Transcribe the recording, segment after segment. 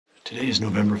Today is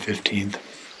November 15th,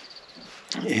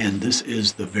 and this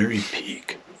is the very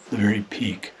peak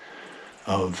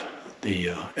of the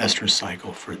estrus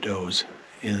cycle for does.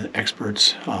 And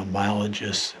experts,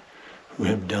 biologists who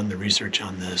have done the research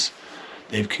on this,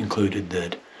 they've concluded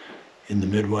that in the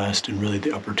Midwest and really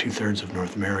the upper two-thirds of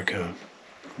North America,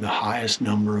 the highest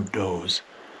number of does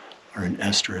are in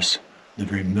estrus in the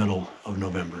very middle of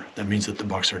November. That means that the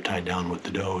bucks are tied down with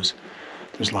the does.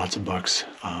 There's lots of bucks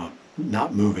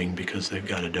not moving because they've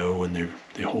got a doe and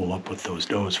they hole up with those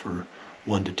does for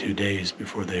 1 to 2 days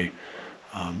before they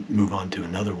move on to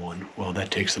another one. Well,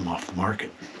 that takes them off the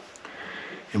market.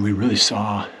 And we really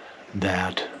saw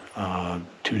that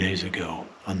 2 days ago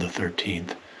on the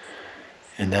 13th.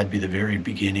 And that'd be the very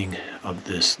beginning of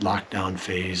this lockdown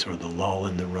phase, or the lull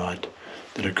in the rut,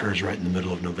 that occurs right in the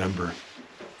middle of November.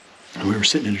 And we were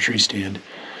sitting in a tree stand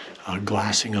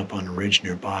glassing up on a ridge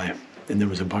nearby, and there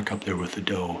was a buck up there with a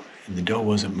doe, and the doe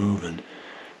wasn't moving,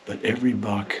 but every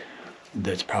buck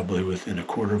that's probably within a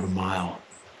quarter of a mile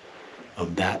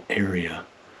of that area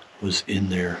was in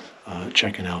there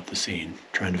checking out the scene,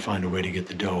 trying to find a way to get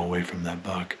the doe away from that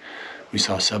buck. We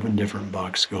saw 7 different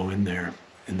bucks go in there,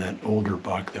 and that older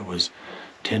buck that was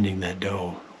tending that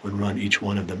doe would run each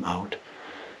one of them out.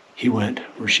 He went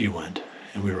where she went,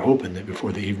 and we were hoping that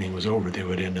before the evening was over they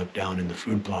would end up down in the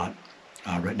food plot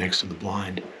right next to the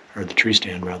blind, or the tree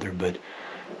stand rather, but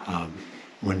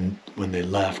when they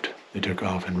left, they took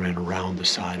off and ran around the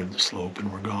side of the slope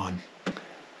and were gone.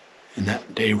 And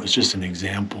that day was just an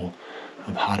example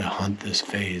of how to hunt this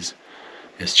phase.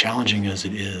 As challenging as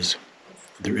it is,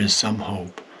 there is some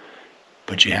hope,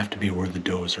 but you have to be where the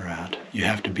does are at. You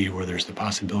have to be where there's the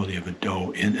possibility of a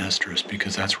doe in estrus,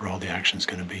 because that's where all the action's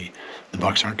going to be. The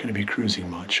bucks aren't going to be cruising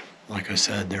much. Like I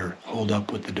said, they're holed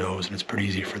up with the does, and it's pretty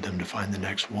easy for them to find the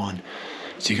next one.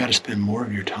 So you got to spend more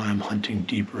of your time hunting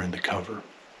deeper in the cover.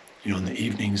 You know, in the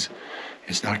evenings,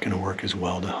 it's not going to work as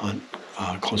well to hunt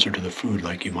closer to the food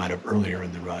like you might have earlier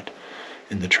in the rut.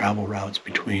 And the travel routes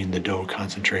between the doe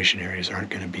concentration areas aren't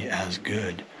going to be as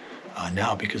good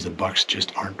now, because the bucks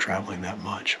just aren't traveling that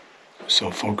much. So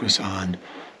focus on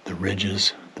the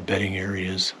ridges, the bedding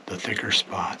areas, the thicker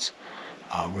spots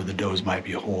where the does might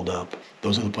be holed up.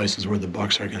 Those are the places where the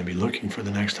bucks are going to be looking for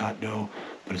the next hot doe,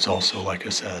 but it's also, like I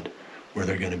said, where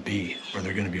they're going to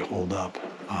be holed up.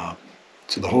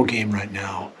 So the whole game right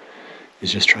now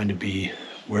is just trying to be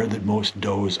where the most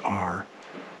does are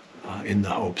in the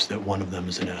hopes that one of them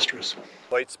is an estrus.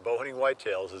 White's Bowhunting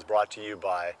Whitetails is brought to you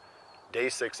by Day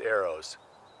 6 Arrows,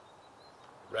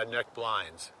 Redneck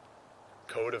Blinds,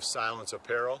 Code of Silence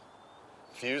Apparel,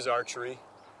 Fuse Archery,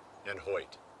 and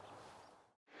Hoyt.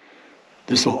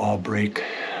 This will all break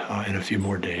in a few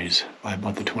more days. By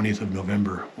about the 20th of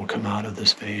November, we'll come out of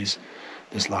this phase,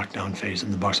 this lockdown phase,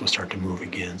 and the bucks will start to move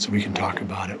again. So we can talk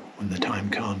about it when the time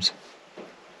comes.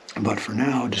 But for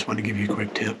now, I just want to give you a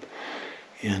quick tip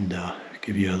and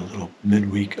give you a little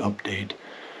midweek update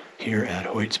here at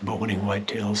Hoyt's Bowhunting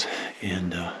Whitetails,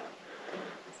 and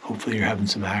hopefully you're having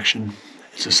some action.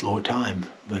 It's a slow time,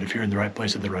 but if you're in the right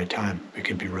place at the right time, it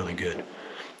can be really good.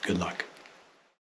 Good luck.